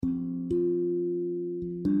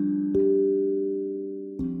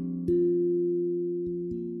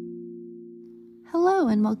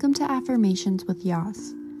and welcome to Affirmations with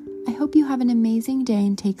Yas. I hope you have an amazing day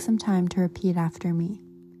and take some time to repeat after me.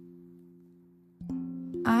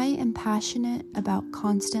 I am passionate about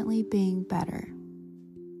constantly being better.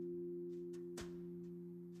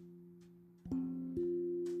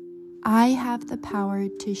 I have the power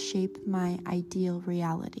to shape my ideal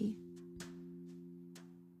reality.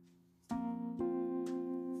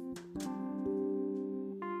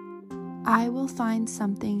 I will find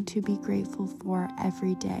something to be grateful for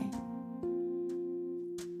every day.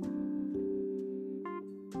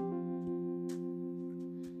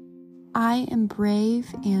 I am brave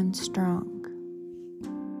and strong.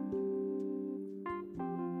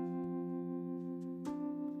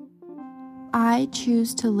 I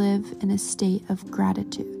choose to live in a state of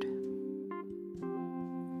gratitude.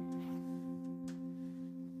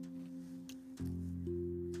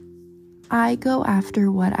 I go after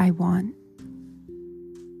what I want.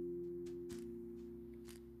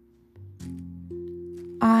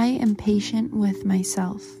 I am patient with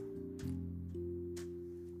myself.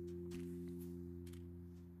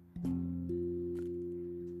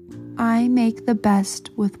 I make the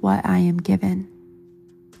best with what I am given.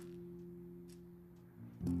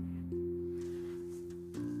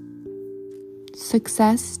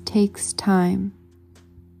 Success takes time.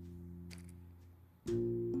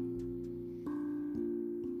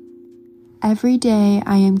 Every day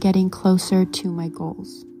I am getting closer to my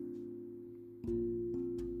goals.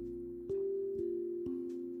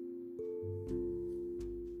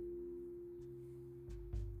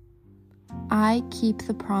 I keep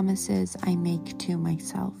the promises I make to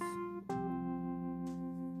myself.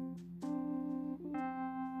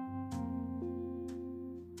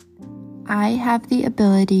 I have the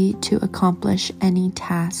ability to accomplish any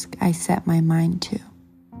task I set my mind to.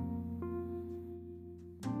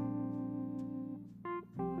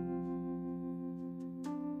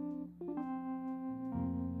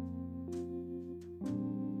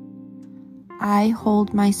 I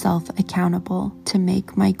hold myself accountable to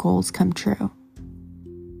make my goals come true.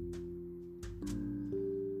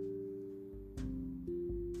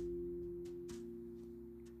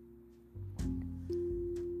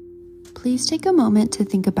 Please take a moment to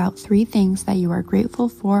think about 3 things that you are grateful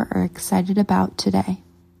for or excited about today.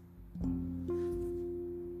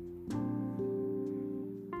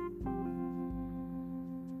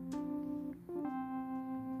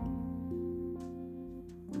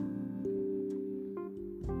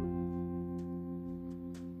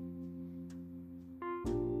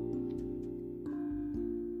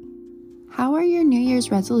 How are your New Year's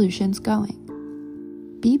resolutions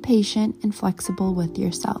going? Be patient and flexible with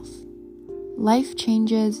yourself. Life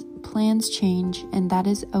changes, plans change, and that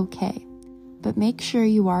is okay. But make sure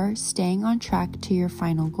you are staying on track to your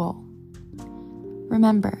final goal.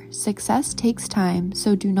 Remember, success takes time,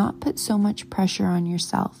 so do not put so much pressure on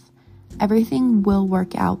yourself. Everything will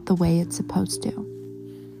work out the way it's supposed to.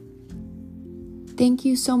 Thank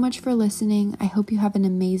you so much for listening. I hope you have an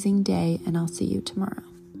amazing day, and I'll see you tomorrow.